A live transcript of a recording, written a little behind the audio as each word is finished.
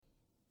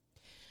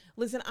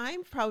Listen,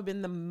 I've probably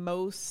been the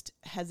most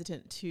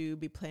hesitant to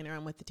be playing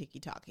around with the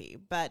TikTok,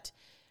 but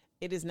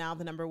it is now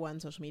the number one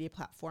social media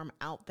platform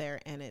out there,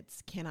 and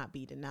it cannot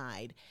be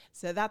denied.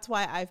 So that's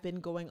why I've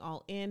been going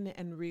all in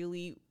and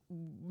really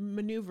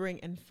maneuvering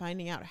and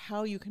finding out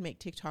how you can make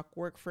TikTok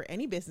work for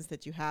any business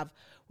that you have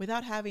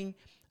without having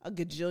a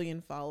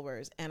gajillion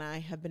followers. And I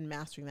have been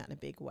mastering that in a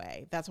big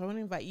way. That's why I want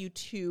to invite you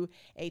to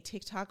a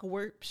TikTok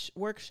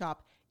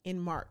workshop in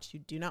March. You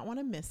do not want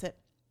to miss it.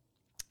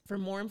 For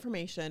more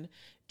information,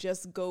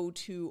 just go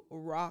to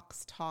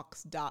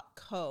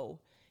roxtalks.co.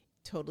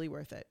 Totally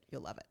worth it.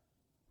 You'll love it.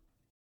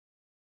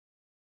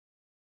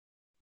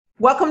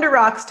 Welcome to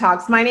Rox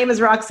Talks. My name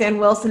is Roxanne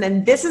Wilson,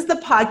 and this is the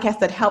podcast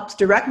that helps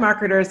direct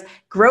marketers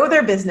grow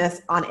their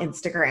business on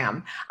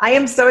Instagram. I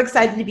am so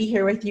excited to be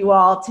here with you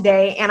all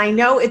today, and I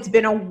know it's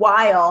been a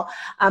while,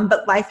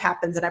 but life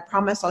happens, and I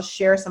promise I'll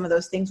share some of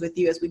those things with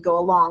you as we go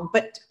along.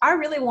 But I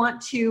really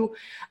want to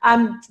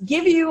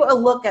give you a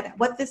look at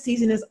what this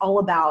season is all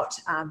about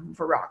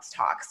for Rox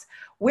Talks.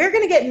 We're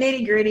going to get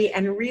nitty gritty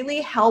and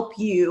really help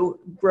you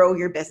grow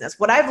your business.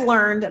 What I've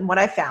learned and what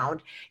I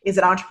found is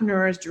that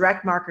entrepreneurs,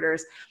 direct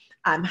marketers,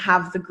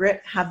 have the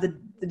grit, have the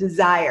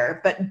desire,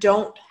 but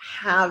don't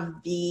have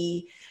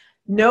the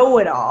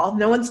know-it-all.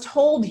 No one's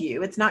told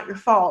you, it's not your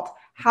fault,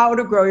 how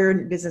to grow your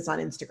business on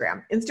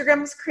Instagram. Instagram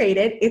was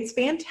created, it's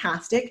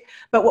fantastic,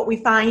 but what we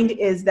find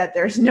is that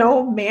there's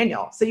no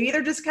manual. So you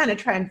either just kind of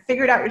try and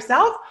figure it out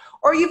yourself,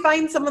 or you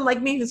find someone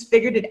like me who's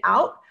figured it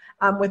out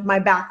with my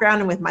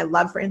background and with my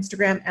love for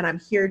Instagram, and I'm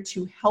here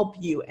to help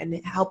you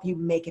and help you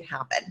make it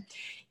happen.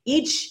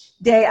 Each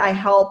day I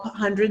help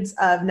hundreds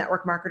of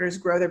network marketers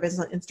grow their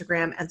business on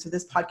Instagram, and so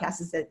this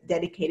podcast is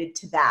dedicated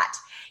to that.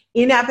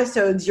 In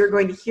episodes, you're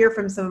going to hear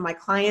from some of my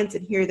clients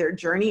and hear their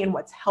journey and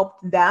what's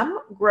helped them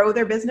grow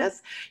their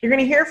business. You're going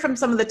to hear from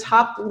some of the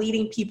top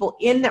leading people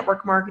in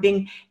network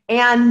marketing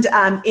and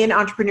in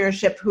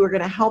entrepreneurship who are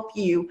going to help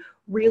you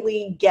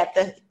really get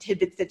the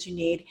tidbits that you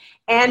need.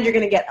 And you're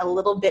going to get a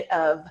little bit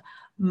of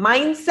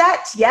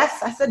mindset.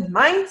 Yes, I said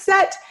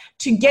mindset,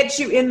 to get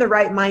you in the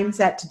right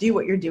mindset to do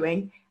what you're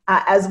doing.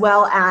 As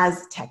well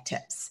as tech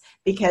tips,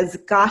 because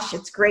gosh,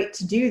 it's great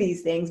to do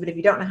these things, but if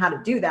you don't know how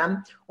to do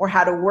them or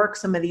how to work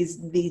some of these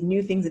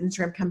new things that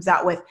Instagram comes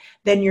out with,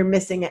 then you're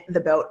missing the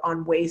boat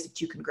on ways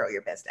that you can grow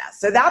your business.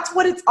 So that's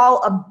what it's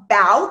all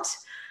about.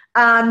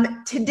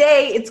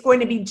 Today, it's going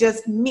to be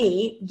just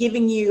me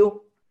giving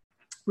you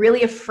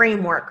really a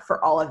framework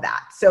for all of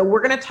that. So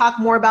we're going to talk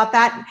more about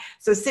that.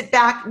 So sit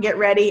back and get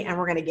ready, and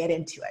we're going to get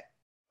into it.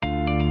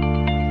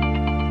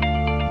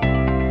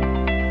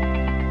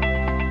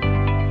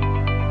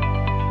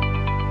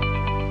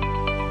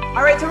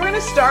 All right, so we're going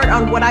to start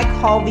on what I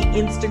call the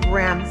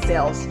Instagram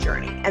sales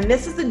journey. And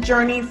this is the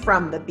journey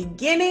from the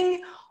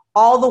beginning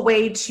all the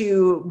way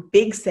to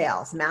big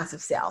sales,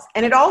 massive sales.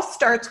 And it all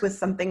starts with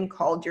something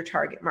called your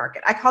target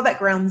market. I call that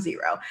ground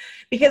zero,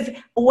 because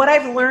what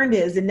I've learned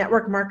is in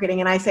network marketing,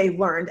 and I say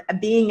learned,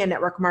 being a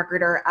network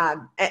marketer,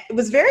 it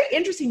was very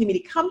interesting to me to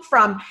come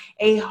from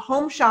a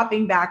home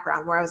shopping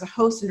background where I was a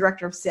host and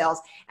director of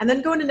sales, and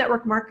then go into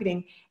network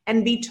marketing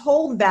and be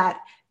told that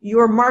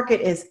your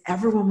market is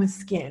everyone with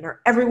skin,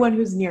 or everyone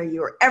who's near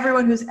you, or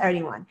everyone who's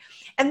anyone.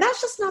 And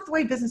that's just not the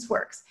way business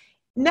works.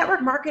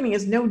 Network marketing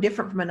is no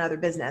different from another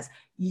business.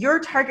 Your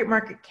target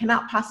market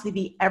cannot possibly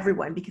be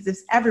everyone, because if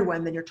it's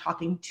everyone, then you're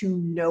talking to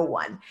no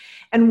one.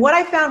 And what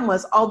I found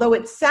was, although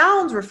it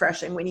sounds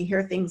refreshing when you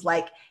hear things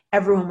like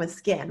everyone with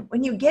skin,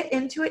 when you get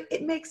into it,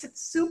 it makes it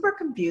super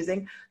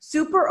confusing,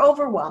 super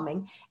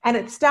overwhelming, and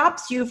it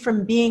stops you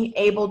from being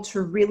able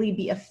to really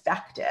be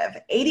effective.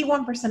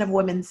 81% of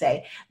women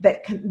say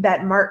that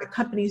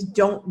companies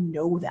don't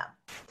know them,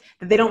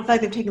 that they don't feel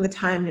like they've taken the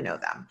time to know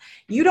them.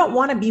 You don't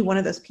want to be one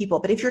of those people,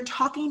 but if you're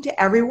talking to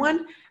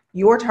everyone,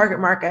 your target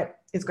market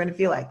is going to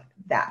feel like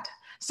that.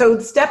 So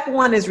step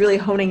one is really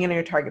honing in on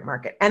your target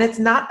market, and it's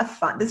not a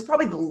fun. This is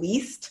probably the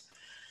least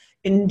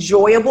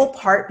enjoyable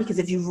part, because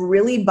if you've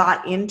really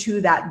bought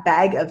into that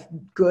bag of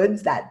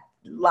goods, that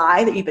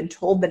lie that you've been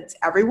told that it's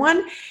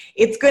everyone,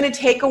 it's going to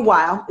take a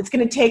while. It's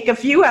going to take a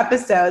few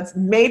episodes,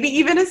 maybe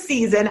even a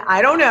season,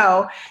 I don't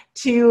know,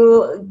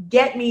 to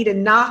get me to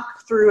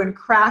knock through and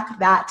crack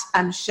that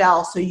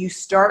shell. So you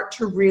start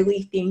to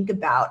really think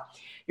about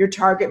your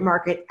target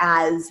market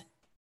as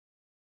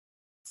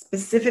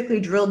specifically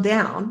drilled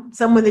down,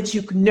 someone that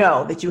you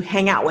know, that you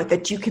hang out with,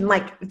 that you can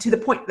like, to the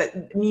point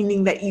that,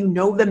 meaning that you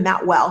know them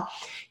that well,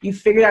 you've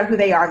figured out who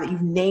they are, that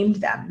you've named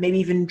them, maybe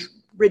even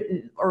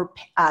written, or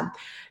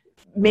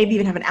maybe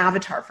even have an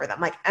avatar for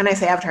them. Like, and I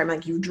say avatar, I'm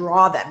like, you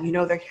draw them, you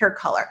know their hair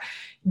color,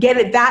 get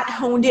it that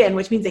honed in,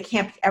 which means they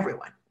can't be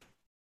everyone.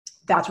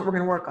 That's what we're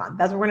going to work on.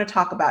 That's what we're going to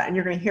talk about. And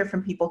you're going to hear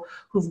from people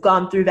who've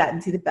gone through that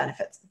and see the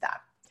benefits of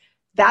that.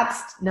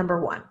 That's number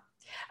one.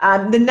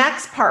 The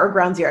next part, or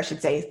ground zero, I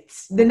should say,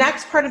 the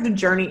next part of the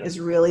journey is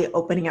really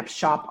opening up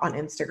shop on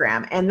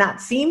Instagram. And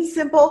that seems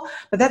simple,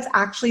 but that's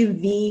actually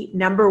the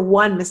number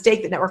one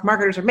mistake that network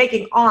marketers are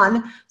making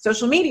on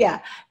social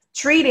media.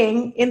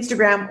 treating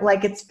Instagram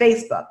like it's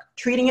Facebook,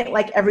 treating it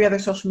like every other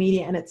social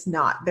media, and it's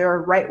not. There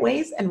are right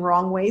ways and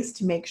wrong ways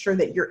to make sure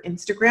that your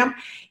Instagram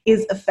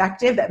is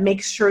effective, that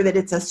makes sure that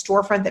it's a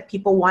storefront that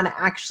people want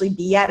to actually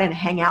be at and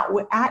hang out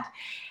at.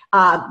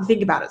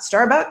 Think about it.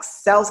 Starbucks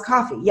sells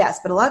coffee, yes,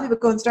 but a lot of people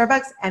go in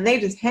Starbucks and they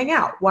just hang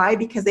out. Why?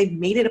 Because they've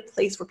made it a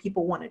place where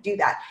people want to do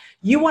that.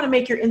 You want to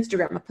make your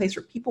Instagram a place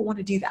where people want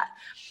to do that.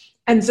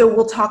 And so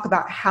we'll talk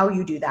about how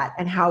you do that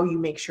and how you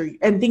make sure,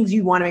 and things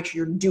you want to make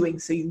sure you're doing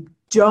so you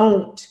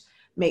don't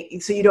make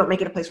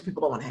it a place where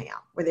people don't want to hang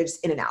out, where they're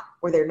just in and out,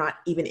 where they're not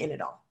even in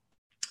at all.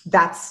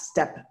 That's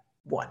step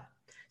one.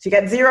 So you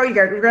got zero, you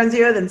got ground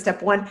zero, then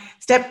step one.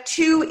 Step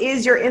two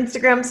is your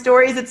Instagram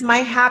stories. It's my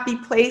happy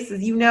place.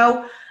 As you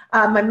know,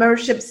 my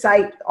membership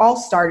site all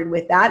started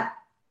with that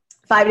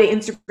 5-day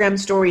Instagram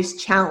stories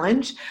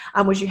challenge,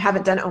 which you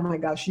haven't done. Oh my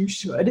gosh, you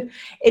should.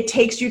 It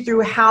takes you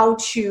through how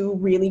to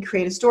really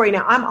create a story.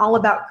 Now, I'm all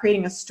about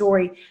creating a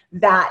story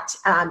that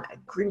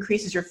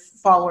increases your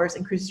followers,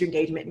 increases your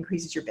engagement,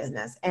 increases your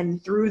business.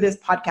 And through this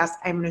podcast,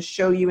 I'm going to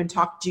show you and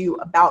talk to you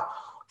about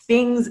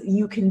things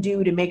you can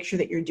do to make sure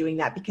that you're doing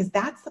that, because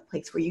that's the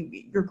place where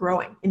you're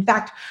growing. In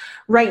fact,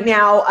 right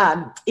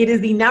now, it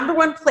is the number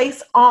one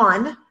place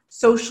on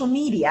social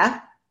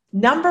media,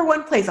 number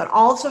one place on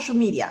all of social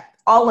media,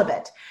 all of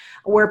it,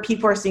 where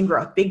people are seeing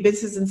growth, big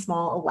business and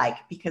small alike,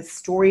 because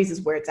stories is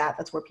where it's at.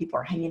 That's where people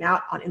are hanging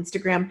out on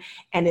Instagram,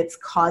 and it's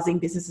causing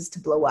businesses to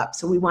blow up.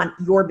 So we want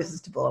your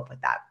business to blow up with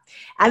that.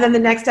 And then the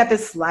next step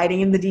is sliding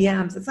in the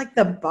DMs. It's like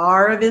the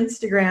bar of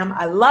Instagram.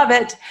 I love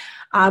it.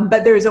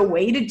 But there's a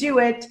way to do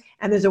it,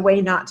 and there's a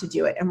way not to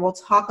do it. And we'll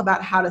talk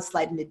about how to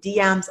slide into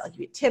DMs. I'll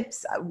give you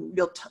tips.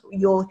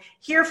 You'll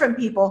hear from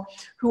people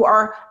who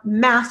are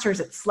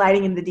masters at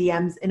sliding in the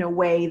DMs in a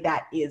way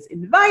that is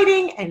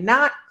inviting and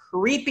not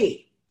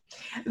creepy.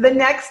 The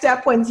next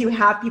step, once you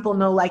have people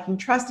know, liking,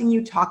 trusting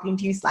you, talking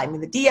to you, sliding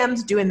in the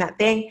DMs, doing that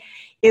thing,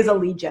 is a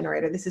lead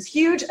generator. This is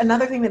huge.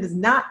 Another thing that is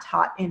not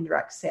taught in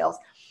direct sales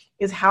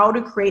is how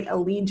to create a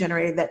lead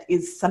generator that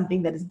is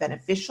something that is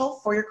beneficial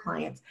for your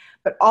clients,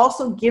 but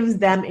also gives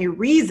them a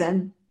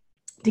reason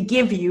to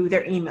give you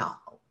their email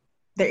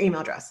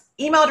address.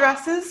 Email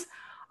addresses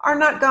are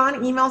not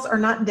gone. Emails are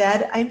not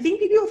dead. I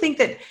think people think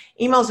that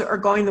emails are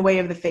going the way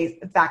of the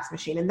fax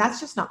machine, and that's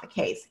just not the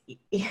case.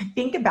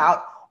 Think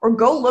about, or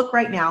go look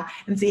right now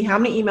and see how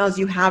many emails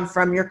you have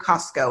from your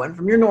Costco and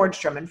from your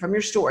Nordstrom and from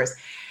your stores.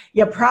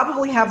 You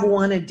probably have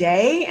one a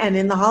day, and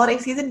in the holiday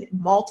season,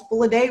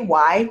 multiple a day.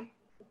 Why?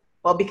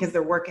 Well, because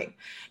they're working.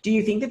 Do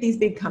you think that these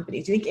big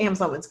companies, do you think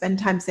Amazon would spend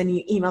time sending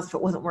you emails if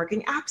it wasn't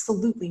working?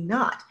 Absolutely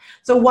not.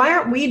 So why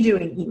aren't we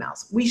doing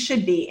emails? We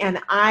should be. And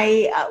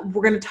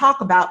we're going to talk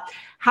about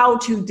how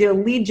to do a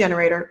lead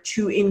generator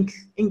to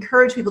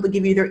encourage people to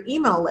give you their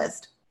email,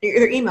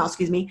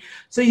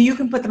 so you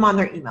can put them on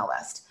their email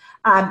list.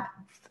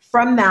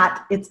 From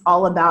that, it's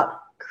all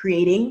about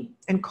creating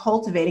and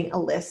cultivating a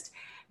list,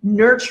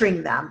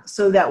 nurturing them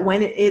so that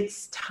when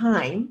it's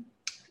time,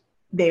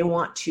 they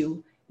want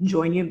to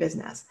join your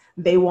business.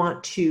 They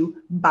want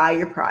to buy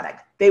your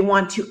product. They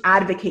want to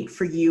advocate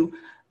for you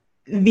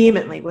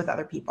vehemently with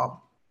other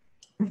people.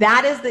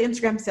 That is the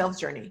Instagram sales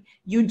journey.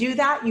 You do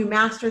that, you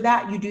master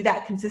that, you do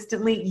that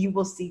consistently, you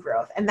will see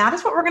growth. And that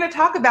is what we're going to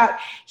talk about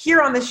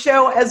here on the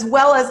show, as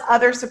well as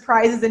other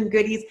surprises and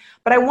goodies.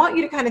 But I want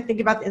you to kind of think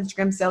about the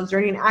Instagram sales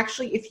journey. And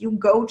actually, if you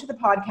go to the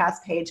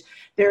podcast page,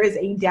 there is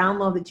a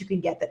download that you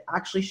can get that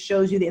actually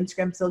shows you the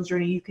Instagram sales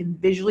journey. You can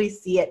visually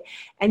see it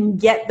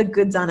and get the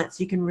goods on it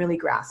so you can really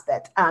grasp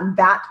it.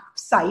 That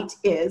site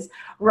is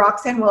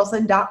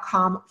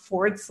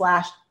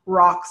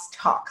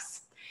roxannewilson.com/RoxTalks.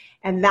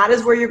 And that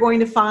is where you're going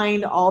to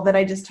find all that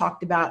I just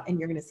talked about, and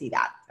you're going to see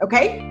that.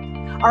 Okay?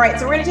 All right,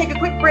 so we're going to take a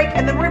quick break,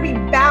 and then we're going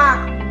to be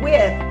back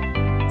with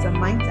some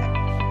mindset.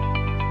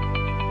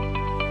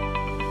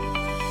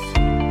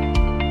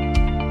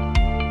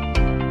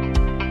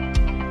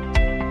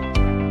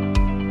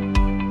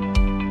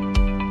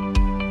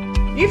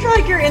 Do you feel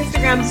like your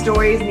Instagram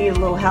stories need a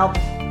little help,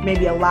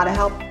 maybe a lot of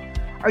help?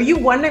 Are you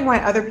wondering why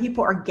other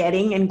people are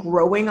getting and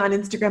growing on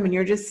Instagram and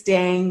you're just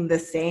staying the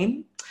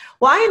same?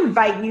 Well, I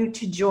invite you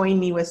to join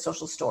me with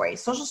Social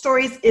Stories. Social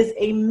Stories is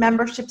a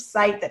membership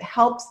site that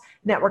helps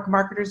network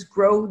marketers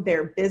grow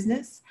their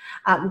business,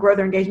 grow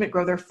their engagement,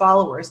 grow their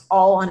followers,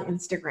 all on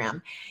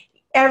Instagram.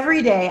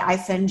 Every day I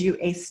send you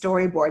a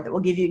storyboard that will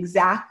give you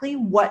exactly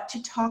what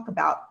to talk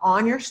about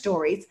on your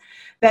stories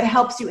that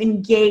helps you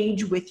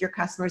engage with your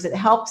customers. It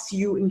helps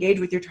you engage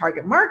with your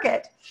target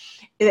market.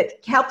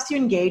 It helps you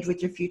engage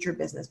with your future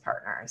business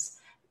partners.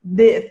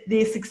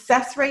 The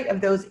success rate of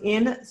those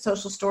in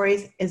Social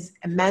Stories is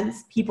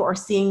immense. People are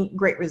seeing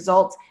great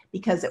results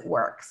because it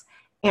works.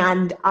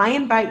 And I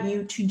invite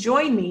you to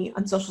join me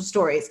on Social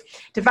Stories.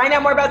 To find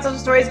out more about Social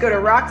Stories, go to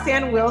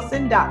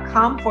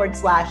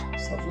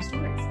roxannewilson.com/social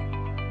stories.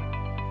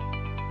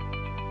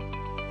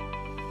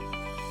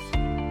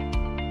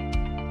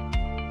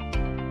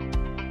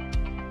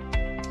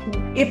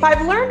 If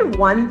I've learned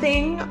one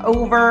thing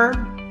over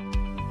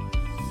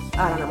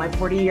I don't know, my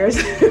 40 years,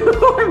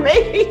 or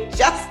maybe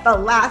just the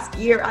last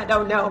year, I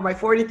don't know, my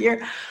 40th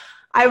year,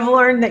 I've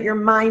learned that your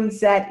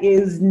mindset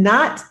is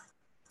not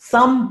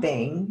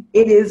something,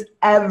 it is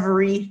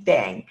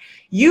everything.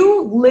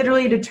 You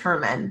literally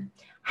determine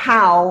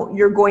how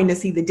you're going to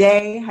see the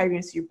day, how you're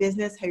going to see your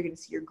business, how you're going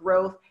to see your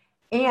growth,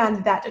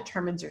 and that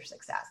determines your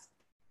success.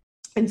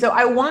 And so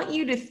I want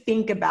you to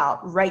think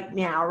about right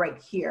now,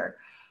 right here,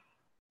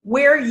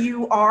 where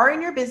you are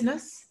in your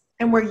business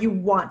and where you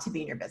want to be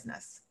in your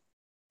business.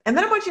 And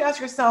then I want you to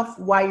ask yourself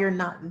why you're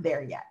not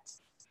there yet.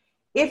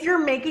 If you're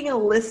making a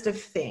list of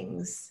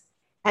things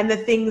and the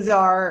things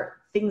are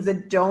things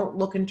that don't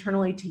look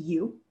internally to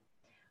you,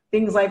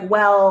 things like,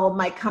 well,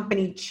 my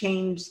company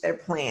changed their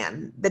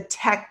plan, the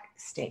tech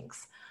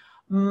stinks,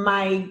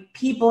 my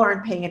people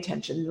aren't paying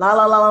attention, la,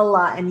 la, la, la,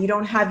 la, and you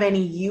don't have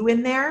any you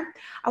in there,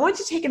 I want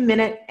you to take a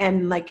minute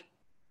and like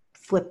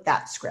flip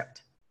that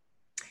script.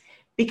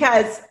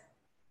 Because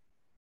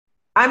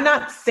I'm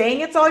not saying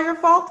it's all your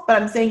fault, but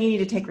I'm saying you need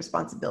to take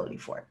responsibility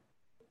for it.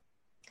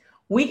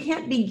 We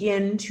can't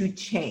begin to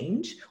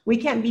change. We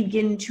can't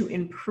begin to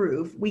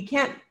improve. We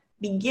can't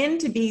begin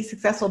to be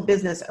successful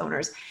business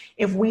owners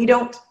if we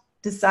don't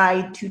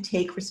decide to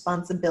take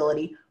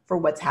responsibility for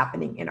what's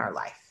happening in our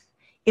life.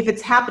 If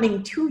it's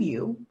happening to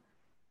you,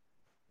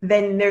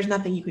 then there's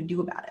nothing you can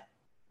do about it.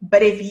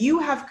 But if you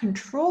have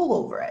control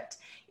over it,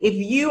 if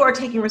you are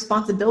taking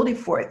responsibility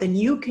for it, then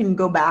you can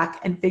go back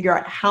and figure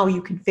out how you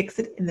can fix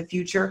it in the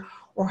future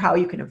or how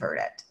you can avert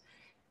it.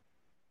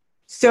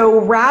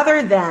 So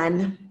rather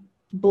than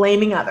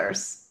blaming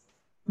others,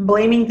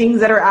 blaming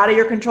things that are out of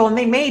your control, and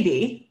they may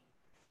be,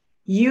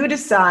 you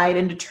decide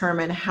and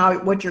determine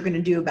what you're going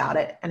to do about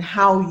it and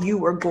how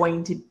you are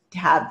going to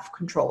have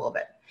control of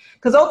it.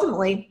 Because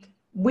ultimately,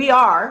 we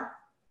are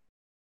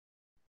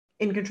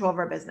in control of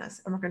our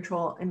business and we're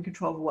in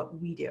control of what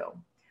we do.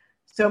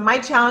 So my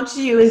challenge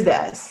to you is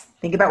this.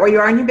 Think about where you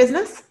are in your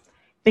business.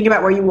 Think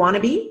about where you want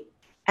to be.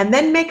 And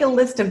then make a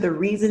list of the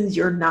reasons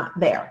you're not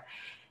there.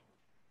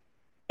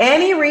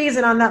 Any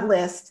reason on that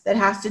list that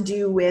has to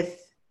do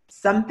with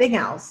something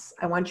else,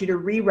 I want you to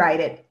rewrite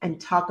it and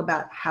talk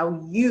about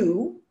how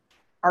you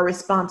are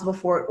responsible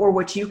for it or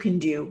what you can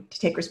do to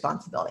take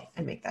responsibility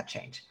and make that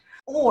change.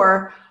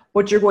 Or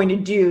what you're going to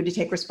do to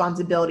take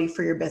responsibility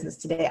for your business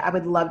today. I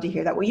would love to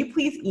hear that. Will you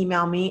please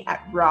email me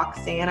at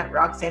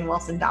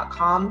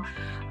roxanne@roxannewilson.com.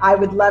 I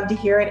would love to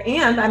hear it,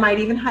 and I might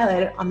even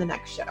highlight it on the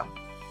next show.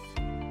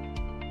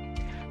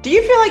 Do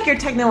you feel like you're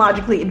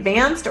technologically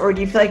advanced, or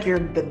do you feel like you're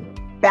the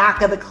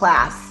back of the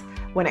class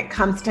when it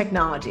comes to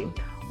technology?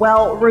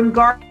 Well,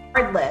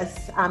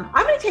 regardless, I'm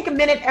going to take a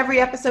minute every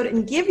episode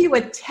and give you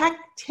a tech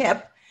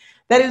tip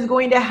that is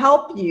going to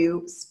help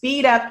you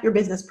speed up your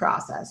business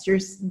process,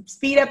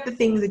 speed up the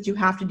things that you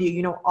have to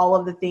do, all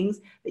of the things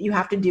that you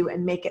have to do,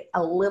 and make it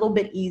a little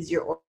bit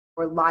easier or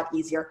a lot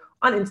easier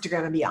on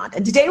Instagram and beyond.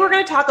 And today we're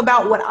going to talk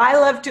about what I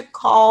love to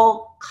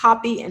call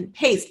copy and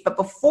paste. But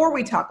before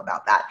we talk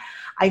about that,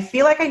 I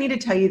feel like I need to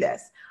tell you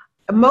this.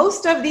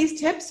 Most of these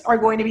tips are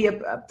going to be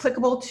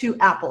applicable to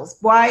Apples.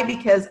 Why?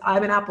 Because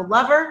I'm an Apple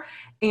lover,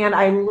 and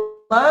I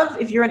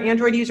love, if you're an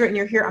Android user and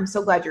you're here, I'm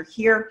so glad you're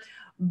here.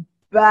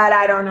 But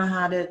I don't know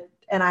how to,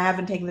 and I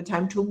haven't taken the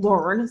time to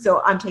learn. So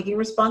I'm taking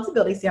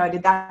responsibility. See how I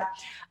did that?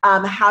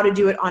 How to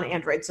do it on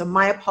Android. So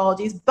my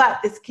apologies, but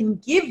this can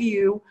give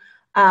you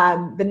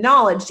the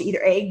knowledge to either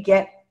A,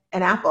 get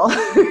an Apple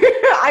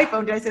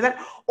iPhone, did I say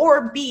that?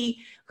 Or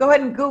B, go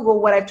ahead and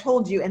Google what I've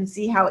told you and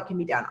see how it can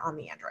be done on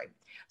the Android.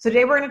 So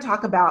today we're going to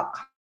talk about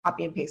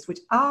copy and paste,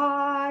 which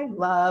I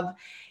love.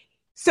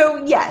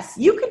 So yes,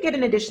 you could get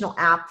an additional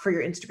app for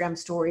your Instagram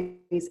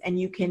stories, and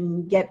you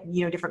can get,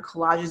 different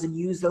collages and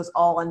use those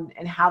all and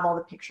have all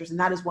the pictures. And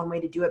that is one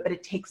way to do it, but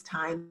it takes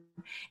time,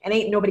 and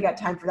ain't nobody got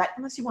time for that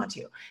unless you want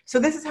to. So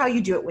this is how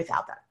you do it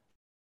without that.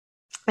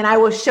 And I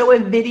will show a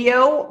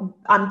video,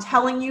 I'm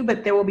telling you,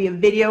 but there will be a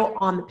video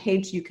on the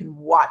page so you can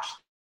watch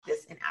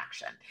this in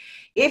action.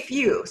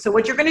 So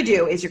what you're going to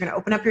do is you're going to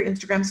open up your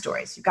Instagram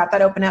stories. You've got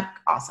that open up.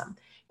 Awesome.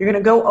 You're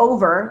going to go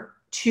over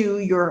to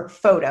your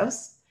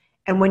photos.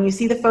 And when you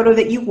see the photo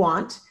that you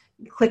want,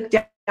 you click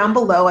down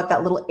below at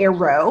that little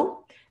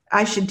arrow.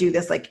 I should do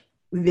this like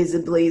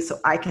visibly so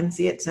I can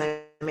see it,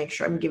 to make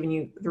sure I'm giving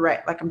you the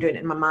right, like I'm doing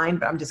it in my mind,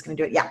 but I'm just going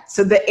to do it. Yeah.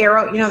 So the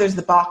arrow, there's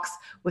the box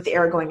with the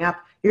arrow going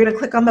up. You're going to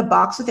click on the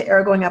box with the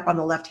arrow going up on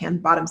the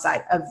left-hand bottom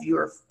side of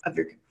your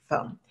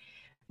phone.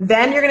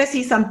 Then you're going to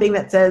see something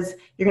that says,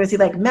 you're going to see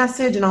like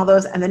message and all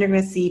those, and then you're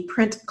going to see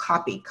print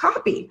copy.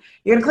 Copy.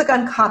 You're going to click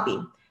on copy.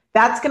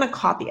 That's going to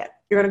copy it.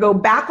 You're going to go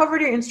back over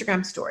to your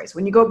Instagram stories.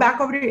 When you go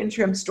back over to your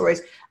Instagram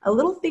stories, a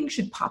little thing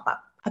should pop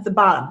up at the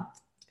bottom.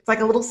 It's like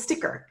a little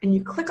sticker, and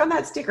you click on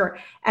that sticker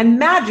and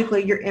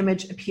magically your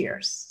image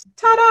appears.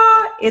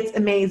 Ta-da! It's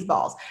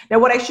amazeballs. Now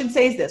what I should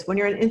say is this: when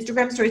you're in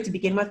Instagram stories to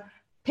begin with,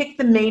 pick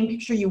the main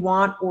picture you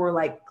want, or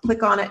like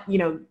click on it,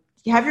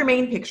 you have your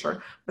main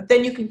picture, but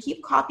then you can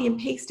keep copy and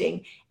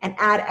pasting and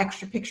add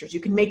extra pictures. You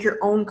can make your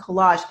own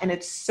collage, and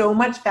it's so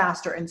much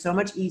faster and so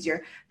much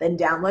easier than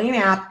downloading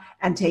an app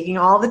and taking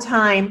all the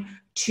time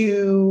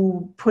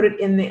to put it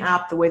in the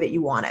app the way that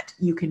you want it.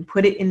 You can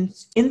put it in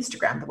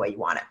Instagram the way you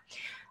want it.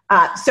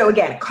 So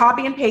again,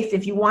 copy and paste.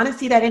 If you want to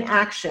see that in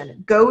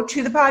action, go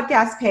to the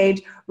podcast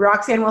page,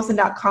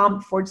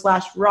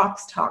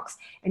 roxannewilson.com/roxtalks,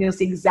 and you'll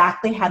see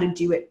exactly how to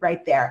do it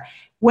right there.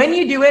 When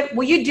you do it,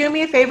 will you do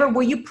me a favor?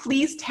 Will you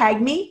please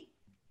tag me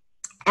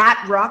at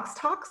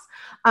roxtalks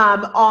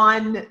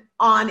on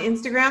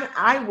Instagram?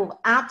 I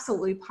will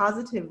absolutely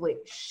positively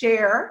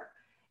share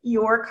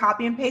your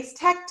copy and paste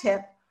tech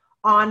tip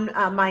on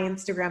my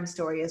Instagram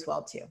story as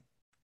well too.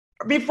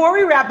 Before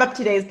we wrap up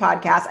today's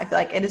podcast, I feel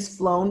like it has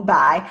flown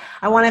by.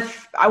 I want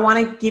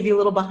to give you a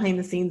little behind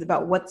the scenes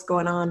about what's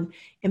going on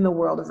in the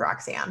world of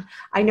Roxanne.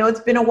 I know it's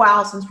been a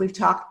while since we've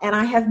talked, and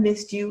I have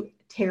missed you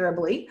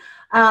terribly.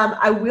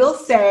 I will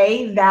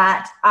say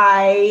that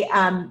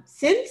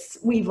since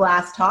we've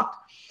last talked,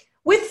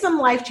 with some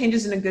life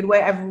changes in a good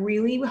way, I've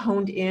really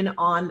honed in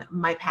on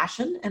my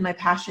passion, and my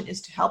passion is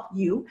to help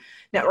you,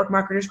 network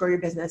marketers, grow your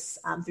business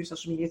through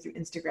social media, through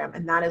Instagram,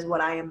 and that is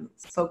what I am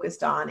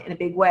focused on in a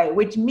big way,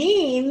 which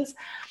means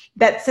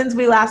that since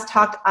we last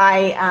talked,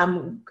 I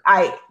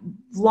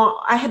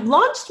had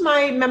launched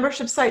my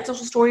membership site,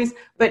 Social Stories,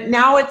 but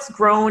now it's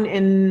grown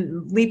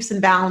in leaps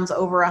and bounds,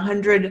 over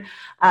 100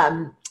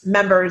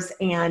 members,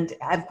 and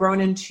I've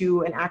grown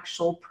into an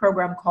actual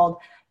program called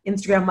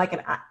Instagram like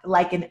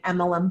an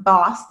MLM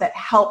boss that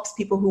helps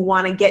people who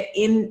want to get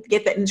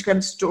that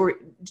Instagram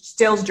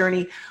sales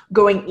journey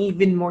going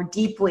even more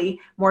deeply,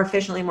 more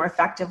efficiently, more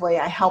effectively.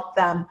 I help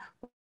them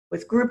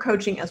with group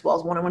coaching as well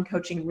as one-on-one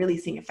coaching, really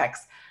seeing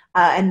effects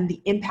and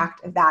the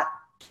impact of that,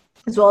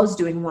 as well as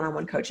doing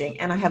one-on-one coaching.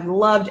 And I have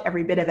loved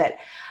every bit of it.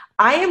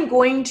 I am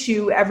going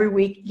to every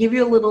week give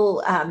you a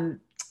little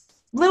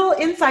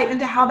insight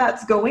into how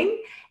that's going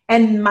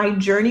and my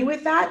journey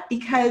with that,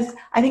 because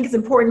I think it's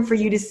important for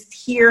you to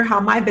hear how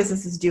my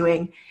business is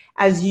doing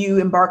as you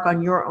embark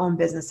on your own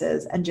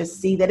businesses, and just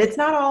see that it's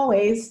not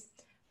always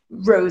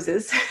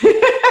roses,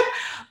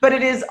 but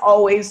it is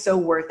always so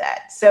worth it.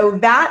 So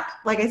that,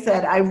 like I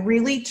said,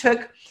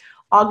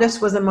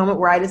 August was a moment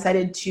where I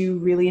decided to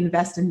really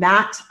invest in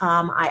that.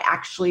 I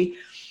actually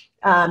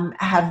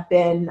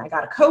I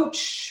got a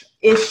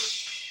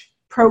coach-ish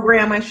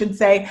program, I should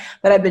say,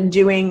 that I've been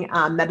doing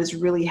that has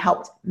really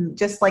helped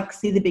just like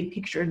see the big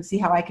picture and see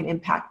how I can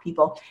impact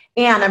people.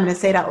 And I'm going to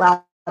say it out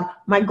loud.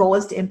 My goal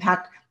is to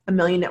impact 1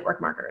 million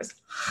network marketers.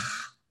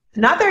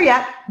 Not there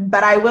yet,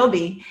 but I will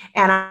be.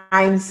 And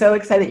I'm so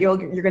excited that you're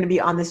going to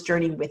be on this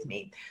journey with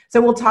me. So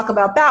we'll talk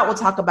about that. We'll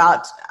talk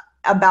about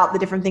the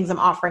different things I'm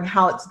offering,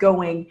 how it's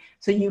going,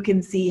 so you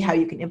can see how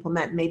you can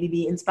implement, maybe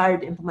be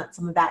inspired to implement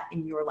some of that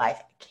in your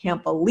life. I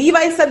can't believe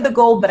I said the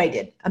goal, but I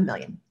did. 1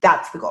 million.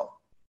 That's the goal.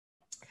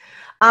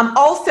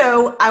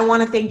 Also, I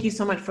want to thank you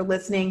so much for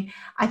listening.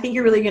 I think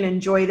you're really going to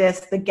enjoy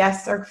this. The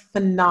guests are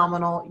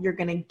phenomenal. You're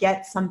going to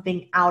get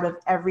something out of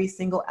every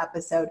single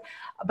episode.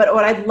 But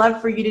what I'd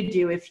love for you to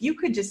do, if you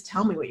could just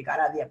tell me what you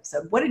got out of the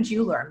episode. What did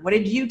you learn? What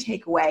did you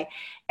take away?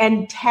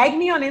 And tag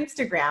me on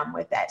Instagram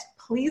with it.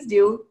 Please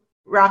do.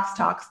 Rox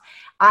Talks.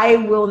 I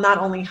will not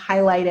only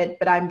highlight it,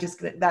 but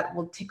that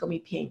will tickle me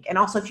pink. And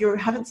also, if you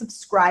haven't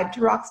subscribed to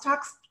Rox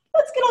Talks,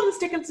 let's get on the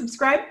stick and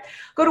subscribe.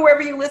 Go to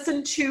wherever you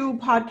listen to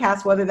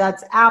podcasts, whether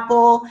that's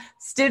Apple,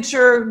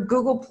 Stitcher,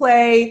 Google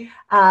Play.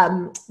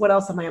 What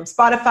else am I on?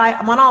 Spotify.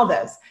 I'm on all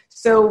those.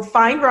 So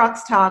find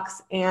Rox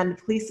Talks and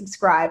please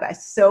subscribe. I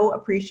so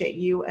appreciate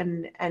you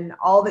and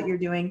all that you're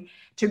doing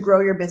to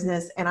grow your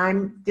business. And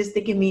I'm just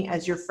thinking of me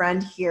as your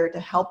friend here to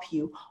help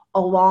you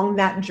along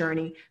that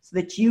journey so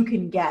that you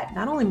can get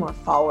not only more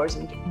followers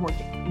and get more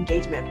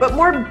engagement, but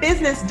more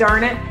business,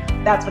 darn it.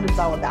 That's what it's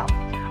all about.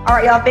 All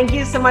right, y'all, thank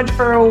you so much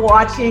for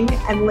watching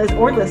and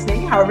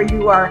listening, however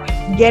you are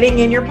getting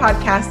in your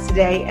podcast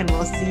today, and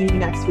we'll see you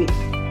next week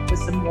with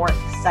some more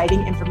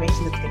exciting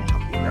information that's going to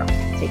help you grow.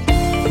 Take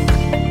care.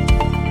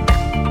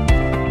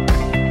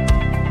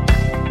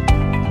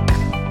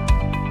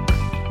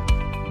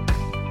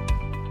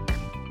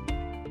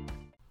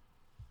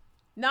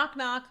 Knock,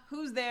 knock.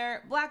 Who's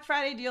there? Black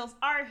Friday deals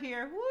are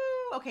here.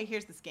 Woo! Okay,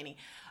 here's the skinny.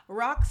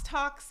 Rox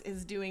Talks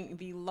is doing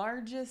the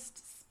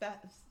largest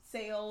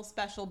sale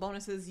special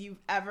bonuses you've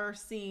ever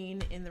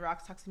seen in the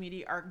Rox Talks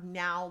community are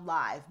now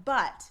live,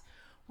 but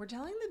we're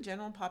telling the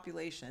general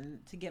population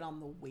to get on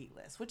the wait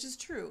list, which is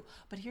true.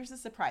 But here's the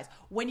surprise.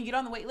 When you get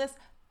on the wait list,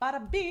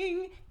 bada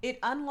bing, it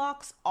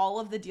unlocks all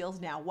of the deals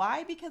now.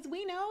 Why? Because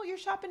we know you're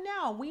shopping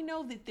now. We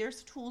know that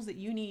there's tools that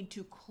you need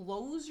to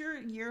close your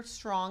year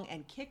strong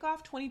and kick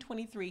off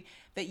 2023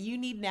 that you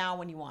need now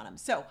when you want them.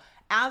 So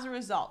as a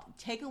result,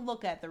 take a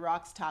look at the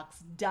Rox Talks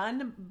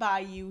done by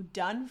you,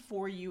 done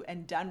for you,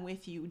 and done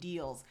with you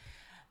deals.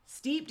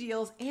 Steep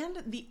deals,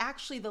 and the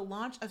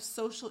launch of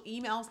social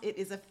emails. It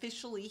is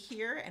officially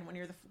here, and when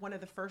you're one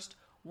of the first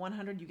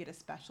 100, you get a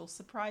special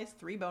surprise,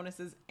 3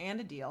 bonuses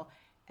and a deal.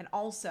 And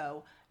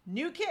also,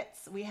 New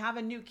kits. We have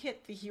a new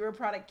kit. The Hero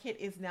Product Kit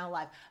is now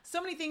live.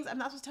 So many things. I'm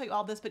not supposed to tell you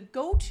all this, but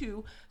go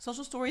to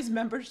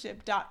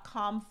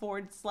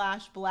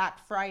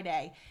socialstoriesmembership.com/Black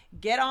Friday.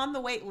 Get on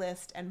the wait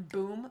list and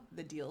boom,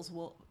 the deals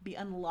will be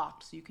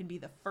unlocked so you can be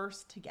the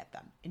first to get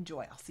them.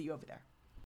 Enjoy. I'll see you over there.